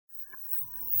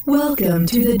Welcome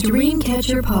to the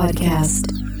Dreamcatcher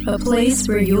Podcast, a place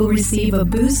where you'll receive a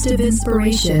boost of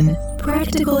inspiration,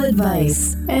 practical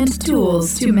advice, and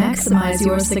tools to maximize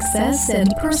your success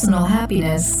and personal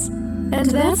happiness.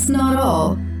 And that's not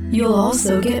all. You'll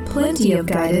also get plenty of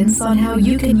guidance on how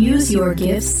you can use your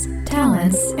gifts,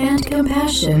 talents, and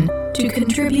compassion to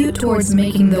contribute towards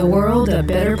making the world a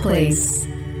better place.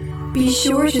 Be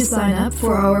sure to sign up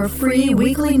for our free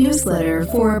weekly newsletter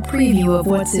for a preview of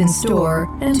what's in store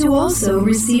and to also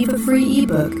receive a free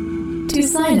ebook. To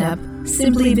sign up,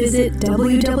 simply visit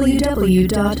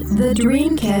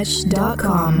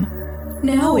www.thedreamcatch.com.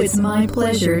 Now it's my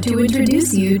pleasure to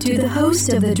introduce you to the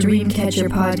host of the Dreamcatcher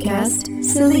podcast,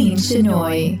 Celine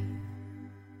Chenoy.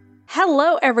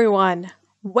 Hello, everyone.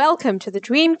 Welcome to the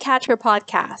Dreamcatcher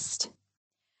podcast.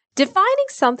 Defining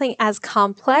something as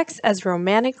complex as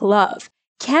romantic love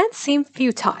can seem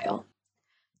futile.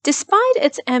 Despite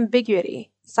its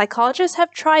ambiguity, psychologists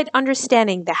have tried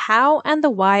understanding the how and the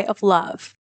why of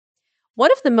love.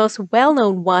 One of the most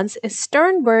well-known ones is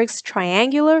Sternberg's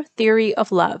triangular theory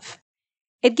of love.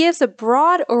 It gives a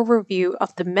broad overview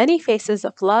of the many faces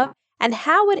of love and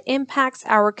how it impacts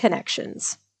our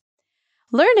connections.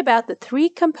 Learn about the 3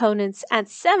 components and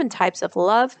 7 types of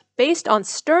love based on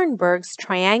Sternberg's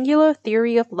triangular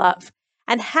theory of love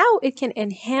and how it can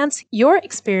enhance your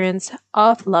experience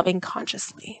of loving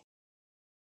consciously.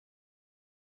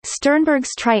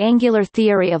 Sternberg's triangular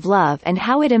theory of love and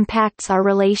how it impacts our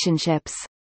relationships.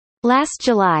 Last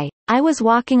July, I was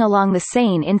walking along the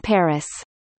Seine in Paris.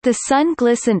 The sun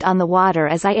glistened on the water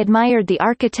as I admired the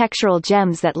architectural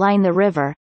gems that line the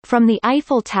river, from the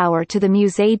Eiffel Tower to the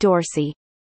Musée d'Orsay.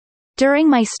 During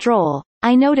my stroll,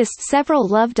 I noticed several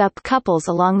loved-up couples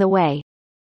along the way.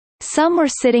 Some were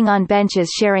sitting on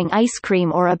benches sharing ice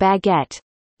cream or a baguette,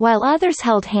 while others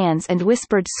held hands and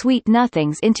whispered sweet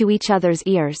nothings into each other's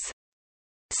ears.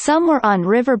 Some were on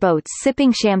riverboats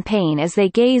sipping champagne as they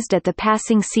gazed at the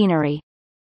passing scenery.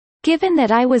 Given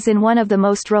that I was in one of the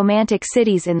most romantic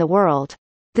cities in the world,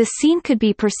 the scene could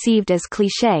be perceived as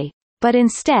cliché, but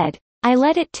instead, I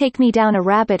let it take me down a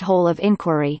rabbit hole of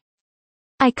inquiry.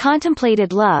 I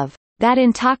contemplated love, that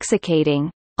intoxicating,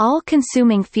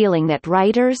 all-consuming feeling that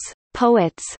writers,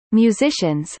 poets,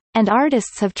 musicians, and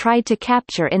artists have tried to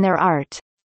capture in their art.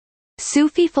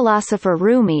 Sufi philosopher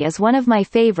Rumi is one of my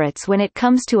favorites when it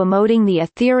comes to emoting the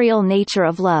ethereal nature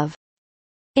of love.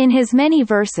 In his many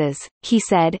verses, he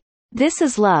said, "This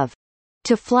is love.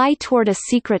 To fly toward a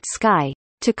secret sky,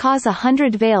 to cause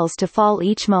 100 veils to fall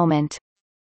each moment.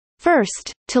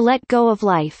 First, to let go of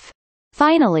life.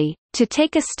 Finally, to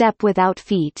take a step without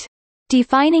feet."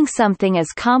 Defining something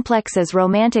as complex as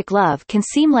romantic love can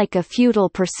seem like a futile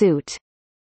pursuit.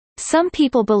 Some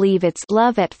people believe it's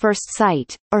love at first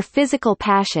sight, or physical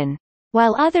passion,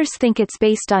 while others think it's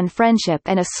based on friendship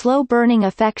and a slow-burning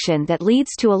affection that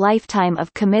leads to a lifetime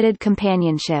of committed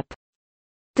companionship.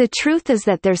 The truth is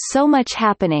that there's so much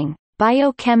happening,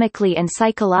 biochemically and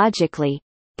psychologically,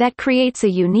 that creates a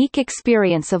unique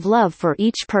experience of love for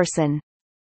each person.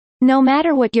 No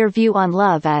matter what your view on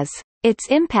love is, its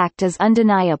impact is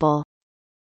undeniable.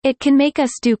 It can make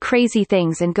us do crazy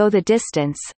things and go the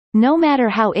distance, no matter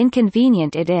how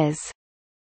inconvenient it is.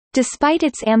 Despite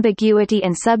its ambiguity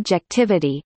and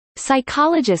subjectivity,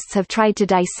 psychologists have tried to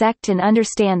dissect and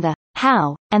understand the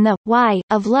how and the why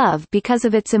of love because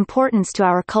of its importance to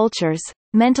our cultures,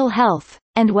 mental health,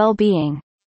 and well-being.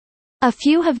 A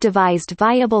few have devised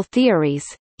viable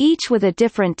theories, each with a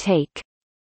different take.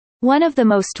 One of the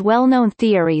most well-known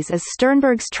theories is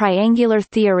Sternberg's triangular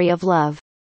theory of love.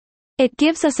 It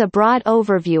gives us a broad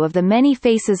overview of the many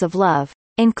faces of love,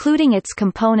 including its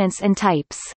components and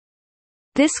types.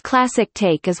 This classic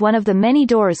take is one of the many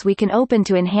doors we can open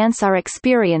to enhance our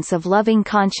experience of loving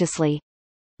consciously.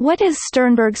 What is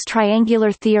Sternberg's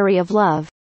triangular theory of love?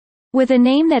 With a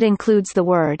name that includes the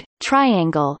word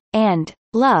triangle and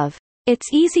love,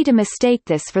 it's easy to mistake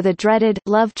this for the dreaded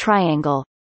love triangle,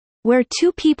 where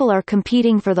 2 people are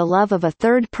competing for the love of a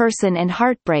third person and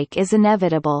heartbreak is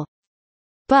inevitable.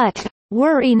 But,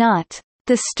 worry not.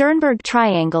 The Sternberg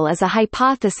triangle is a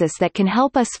hypothesis that can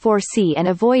help us foresee and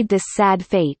avoid this sad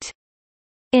fate.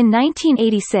 In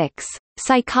 1986,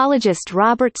 psychologist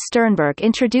Robert Sternberg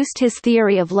introduced his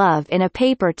theory of love in a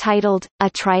paper titled, A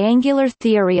Triangular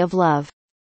Theory of Love.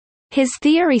 His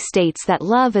theory states that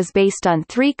love is based on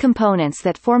 3 components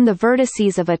that form the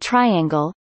vertices of a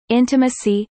triangle: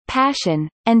 intimacy, passion,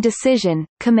 and decision,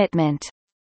 commitment.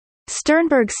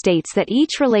 Sternberg states that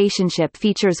each relationship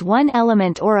features one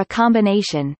element or a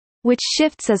combination, which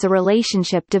shifts as a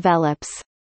relationship develops.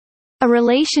 A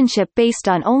relationship based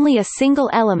on only a single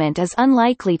element is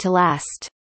unlikely to last.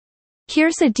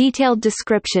 Here's a detailed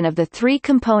description of the three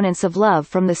components of love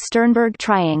from the Sternberg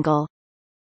triangle.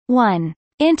 1.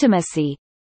 Intimacy.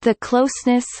 The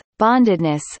closeness,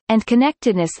 bondedness, and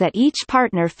connectedness that each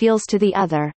partner feels to the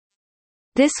other.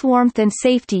 This warmth and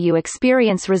safety you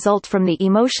experience result from the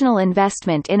emotional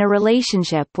investment in a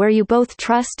relationship where you both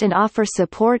trust and offer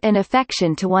support and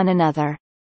affection to one another.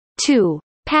 2.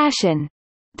 Passion.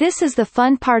 This is the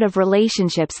fun part of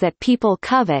relationships that people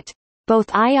covet, both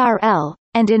IRL,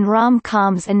 and in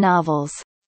rom-coms and novels.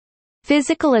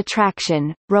 Physical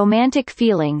attraction, romantic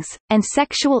feelings, and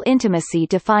sexual intimacy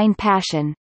define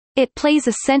passion. It plays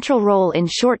a central role in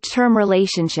short-term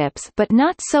relationships but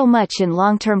not so much in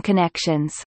long-term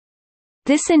connections.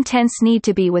 This intense need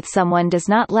to be with someone does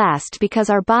not last because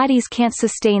our bodies can't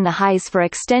sustain the highs for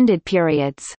extended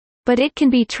periods, but it can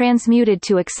be transmuted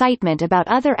to excitement about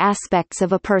other aspects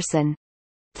of a person.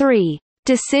 3.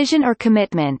 Decision or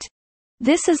commitment.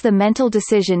 This is the mental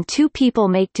decision two people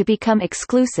make to become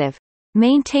exclusive,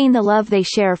 maintain the love they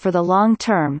share for the long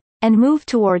term, and move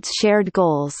towards shared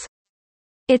goals.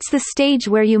 It's the stage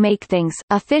where you make things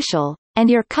official, and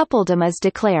your coupledom is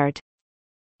declared.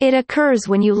 It occurs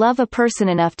when you love a person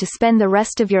enough to spend the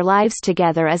rest of your lives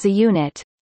together as a unit.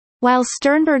 While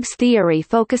Sternberg's theory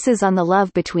focuses on the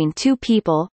love between two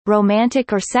people,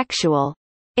 romantic or sexual,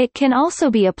 it can also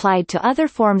be applied to other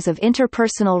forms of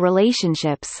interpersonal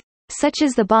relationships, such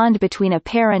as the bond between a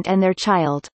parent and their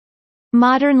child.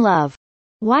 Modern love.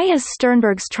 Why is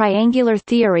Sternberg's triangular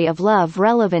theory of love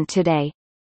relevant today?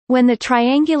 When the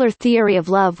triangular theory of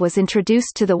love was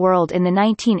introduced to the world in the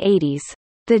 1980s,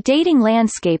 the dating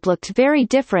landscape looked very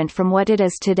different from what it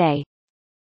is today.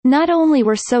 Not only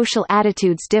were social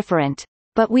attitudes different,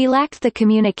 but we lacked the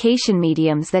communication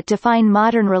mediums that define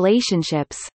modern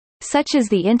relationships, such as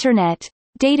the internet,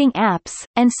 dating apps,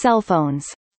 and cell phones.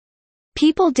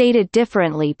 People dated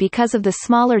differently because of the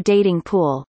smaller dating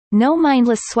pool, no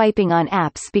mindless swiping on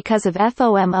apps because of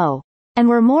FOMO, and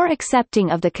were more accepting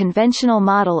of the conventional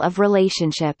model of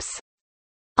relationships.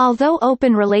 Although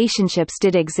open relationships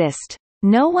did exist,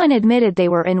 no one admitted they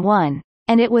were in one,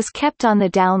 and it was kept on the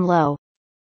down low.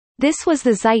 This was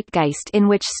the zeitgeist in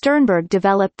which Sternberg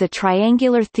developed the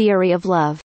triangular theory of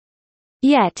love.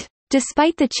 Yet,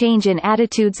 despite the change in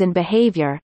attitudes and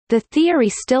behavior, the theory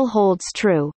still holds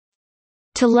true.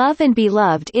 To love and be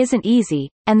loved isn't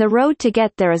easy, and the road to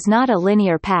get there is not a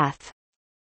linear path.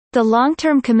 The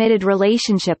long-term committed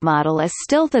relationship model is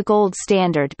still the gold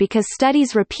standard because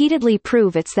studies repeatedly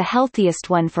prove it's the healthiest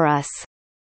one for us.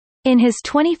 In his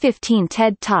 2015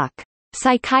 TED Talk,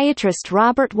 psychiatrist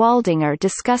Robert Waldinger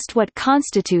discussed what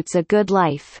constitutes a good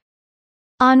life.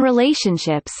 On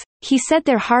relationships, he said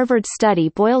their Harvard study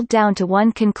boiled down to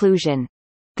one conclusion.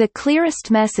 The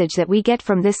clearest message that we get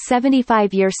from this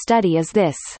 75-year study is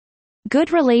this: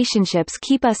 good relationships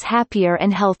keep us happier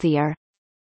and healthier.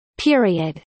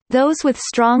 Period. Those with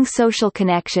strong social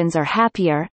connections are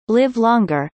happier, live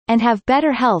longer, and have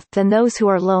better health than those who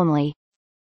are lonely.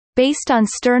 Based on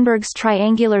Sternberg's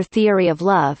triangular theory of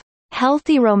love,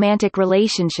 healthy romantic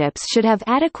relationships should have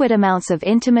adequate amounts of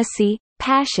intimacy,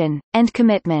 passion, and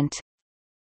commitment.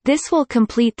 This will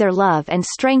complete their love and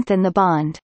strengthen the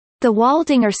bond. The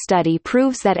Waldinger study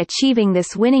proves that achieving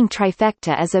this winning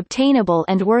trifecta is obtainable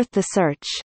and worth the search.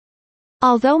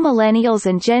 Although millennials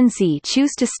and Gen Z choose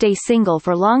to stay single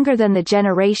for longer than the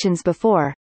generations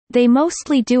before, they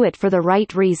mostly do it for the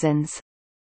right reasons.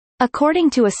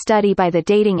 According to a study by the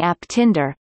dating app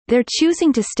Tinder, they're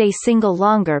choosing to stay single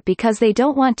longer because they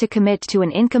don't want to commit to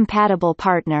an incompatible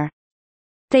partner.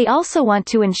 They also want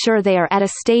to ensure they are at a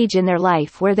stage in their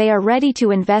life where they are ready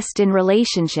to invest in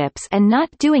relationships and not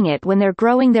doing it when they're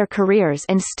growing their careers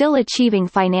and still achieving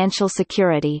financial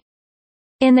security.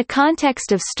 In the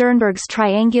context of Sternberg's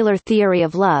triangular theory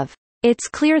of love, it's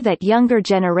clear that younger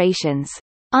generations,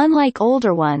 unlike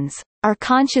older ones, are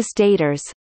conscious daters,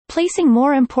 placing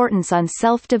more importance on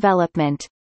self-development,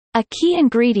 a key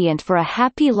ingredient for a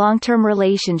happy long-term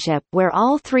relationship where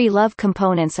all three love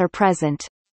components are present.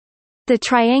 The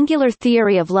triangular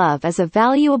theory of love is a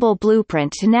valuable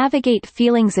blueprint to navigate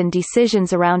feelings and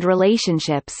decisions around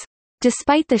relationships,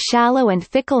 despite the shallow and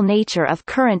fickle nature of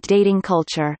current dating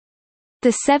culture.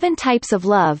 The 7 types of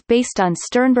love based on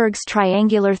Sternberg's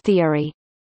triangular theory.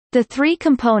 The 3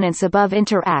 components above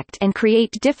interact and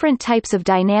create different types of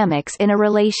dynamics in a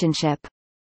relationship.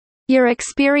 Your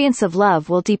experience of love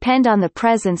will depend on the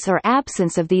presence or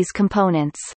absence of these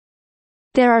components.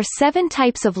 There are 7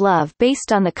 types of love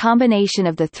based on the combination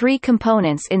of the 3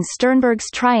 components in Sternberg's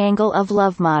triangle of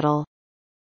love model.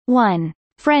 1.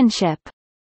 Friendship.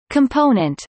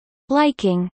 Component.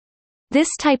 Liking. This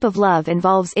type of love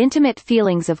involves intimate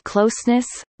feelings of closeness,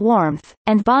 warmth,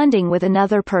 and bonding with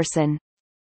another person.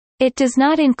 It does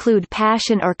not include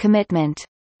passion or commitment.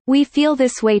 We feel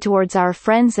this way towards our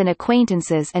friends and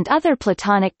acquaintances and other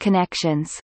platonic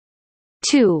connections.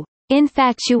 2.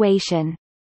 Infatuation.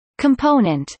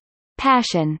 Component.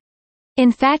 Passion.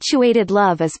 Infatuated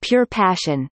love is pure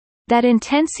passion, that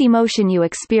intense emotion you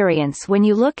experience when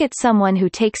you look at someone who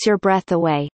takes your breath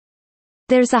away.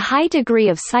 There's a high degree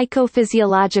of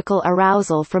psychophysiological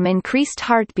arousal from increased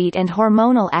heartbeat and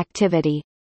hormonal activity.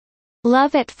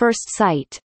 Love at first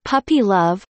sight, puppy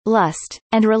love, lust,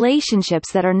 and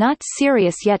relationships that are not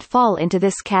serious yet fall into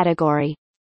this category.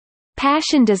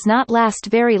 Passion does not last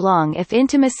very long if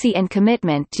intimacy and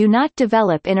commitment do not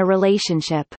develop in a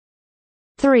relationship.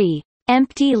 3.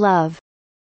 Empty love.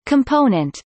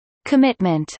 Component.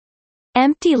 Commitment.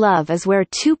 Empty love is where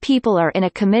two people are in a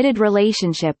committed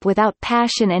relationship without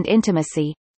passion and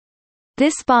intimacy.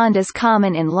 This bond is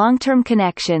common in long-term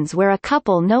connections where a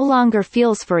couple no longer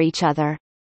feels for each other.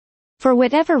 For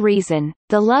whatever reason,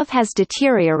 the love has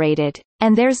deteriorated,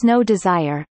 and there's no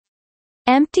desire.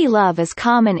 Empty love is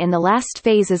common in the last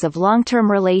phases of long-term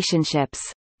relationships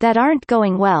that aren't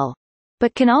going well,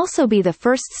 but can also be the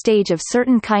first stage of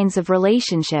certain kinds of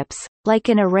relationships, like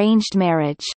an arranged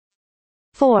marriage.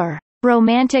 4.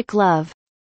 Romantic love.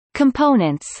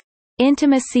 Components.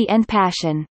 Intimacy and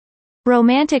passion.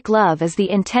 Romantic love is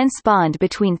the intense bond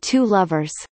between two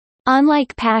lovers.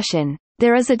 Unlike passion,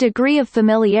 there is a degree of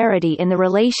familiarity in the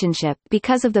relationship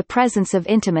because of the presence of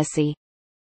intimacy.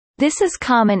 This is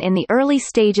common in the early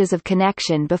stages of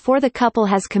connection before the couple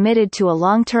has committed to a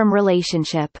long-term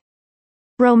relationship.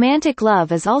 Romantic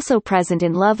love is also present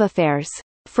in love affairs,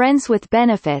 friends with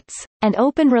benefits, and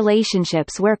open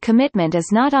relationships where commitment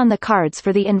is not on the cards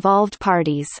for the involved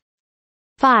parties.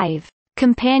 5.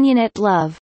 Companionate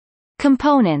love.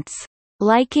 Components.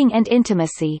 Liking and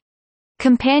intimacy.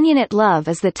 Companionate love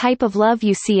is the type of love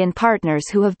you see in partners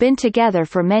who have been together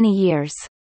for many years.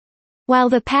 While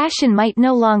the passion might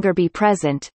no longer be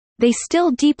present, they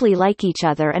still deeply like each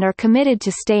other and are committed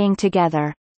to staying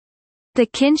together. The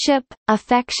kinship,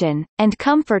 affection, and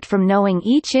comfort from knowing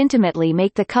each intimately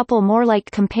make the couple more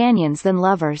like companions than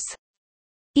lovers.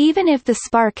 Even if the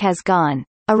spark has gone,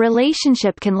 a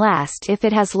relationship can last if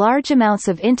it has large amounts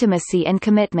of intimacy and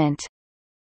commitment.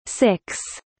 6.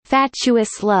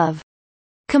 Fatuous love.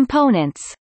 Components.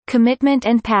 Commitment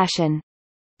and passion.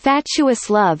 Fatuous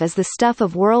love is the stuff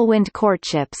of whirlwind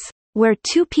courtships, where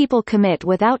two people commit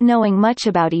without knowing much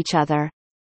about each other.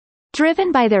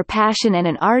 Driven by their passion and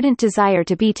an ardent desire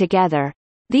to be together,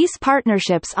 these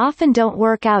partnerships often don't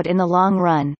work out in the long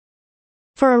run.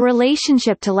 For a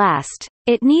relationship to last,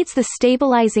 it needs the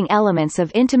stabilizing elements of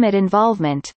intimate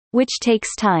involvement, which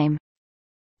takes time.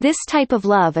 This type of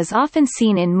love is often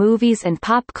seen in movies and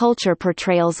pop culture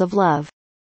portrayals of love.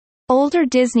 Older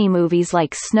Disney movies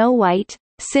like Snow White,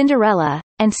 Cinderella,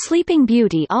 and Sleeping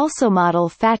Beauty also model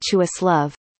fatuous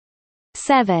love.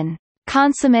 7.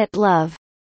 Consummate love.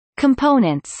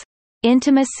 Components.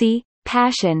 Intimacy,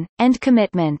 passion, and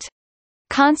commitment.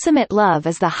 Consummate love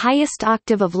is the highest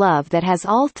octave of love that has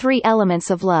all three elements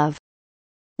of love.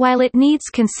 While it needs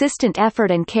consistent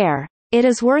effort and care, it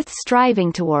is worth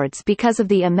striving towards because of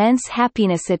the immense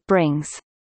happiness it brings.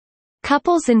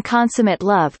 Couples in consummate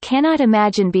love cannot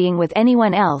imagine being with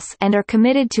anyone else and are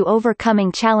committed to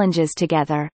overcoming challenges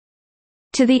together.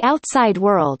 To the outside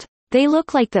world, they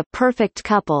look like the perfect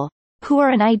couple, who are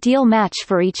an ideal match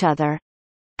for each other.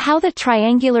 How the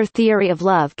triangular theory of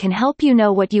love can help you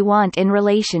know what you want in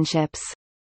relationships.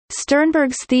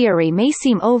 Sternberg's theory may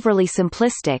seem overly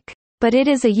simplistic, but it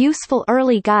is a useful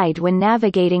early guide when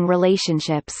navigating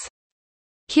relationships.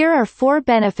 Here are 4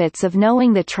 benefits of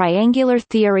knowing the triangular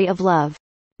theory of love.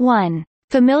 1.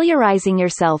 Familiarizing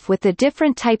yourself with the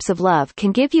different types of love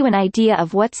can give you an idea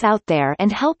of what's out there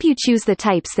and help you choose the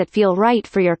types that feel right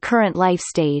for your current life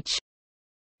stage.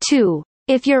 2.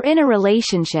 If you're in a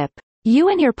relationship, you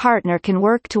and your partner can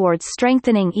work towards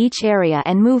strengthening each area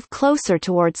and move closer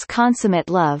towards consummate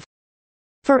love.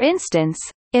 For instance,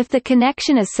 if the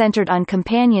connection is centered on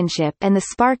companionship and the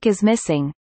spark is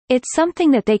missing, it's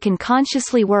something that they can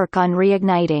consciously work on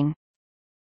reigniting.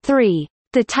 3.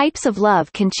 The types of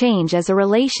love can change as a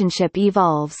relationship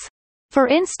evolves. For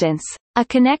instance, a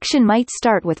connection might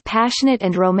start with passionate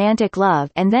and romantic love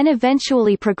and then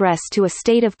eventually progress to a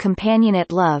state of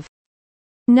companionate love.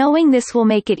 Knowing this will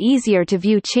make it easier to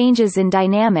view changes in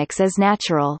dynamics as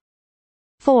natural.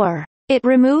 4. It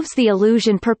removes the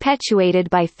illusion perpetuated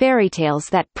by fairy tales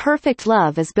that perfect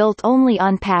love is built only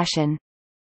on passion.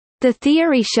 The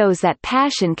theory shows that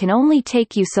passion can only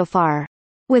take you so far.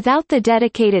 Without the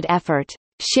dedicated effort,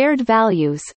 shared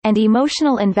values, and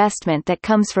emotional investment that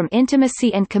comes from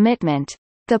intimacy and commitment,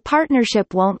 the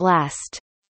partnership won't last.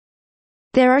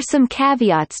 There are some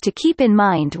caveats to keep in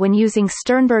mind when using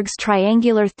Sternberg's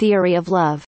triangular theory of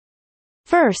love.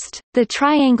 First, the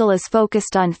triangle is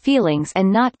focused on feelings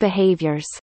and not behaviors.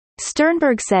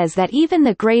 Sternberg says that even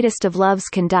the greatest of loves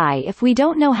can die if we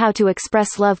don't know how to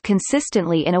express love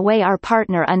consistently in a way our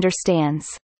partner understands.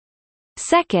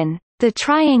 Second, the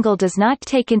triangle does not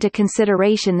take into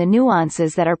consideration the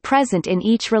nuances that are present in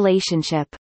each relationship.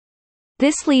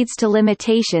 This leads to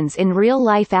limitations in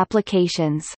real-life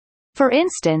applications. For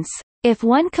instance, if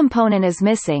one component is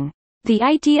missing, the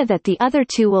idea that the other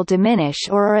two will diminish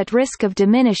or are at risk of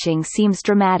diminishing seems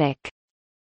dramatic.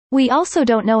 We also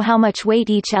don't know how much weight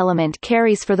each element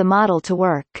carries for the model to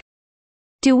work.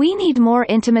 Do we need more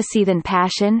intimacy than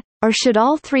passion, or should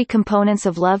all three components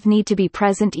of love need to be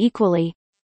present equally?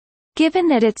 Given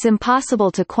that it's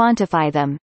impossible to quantify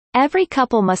them, every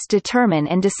couple must determine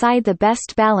and decide the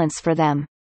best balance for them.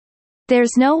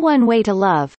 There's no one way to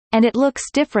love, and it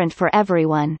looks different for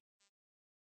everyone.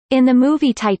 In the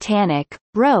movie Titanic,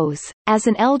 Rose, as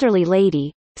an elderly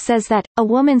lady, says that, "A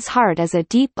woman's heart is a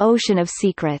deep ocean of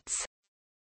secrets."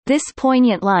 This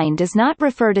poignant line does not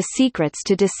refer to secrets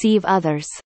to deceive others.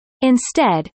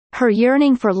 Instead, her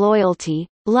yearning for loyalty,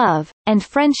 love, and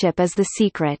friendship is the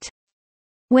secret.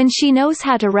 When she knows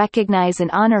how to recognize and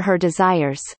honor her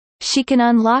desires, she can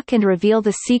unlock and reveal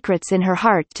the secrets in her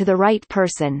heart to the right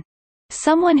person.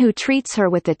 Someone who treats her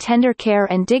with the tender care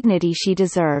and dignity she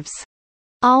deserves.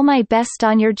 All my best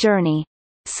on your journey.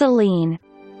 Celine.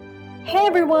 Hey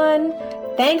everyone!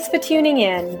 Thanks for tuning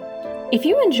in. If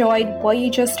you enjoyed what you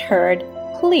just heard,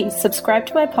 please subscribe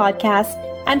to my podcast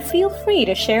and feel free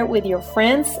to share it with your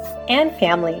friends and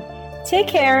family. Take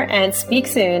care and speak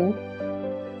soon.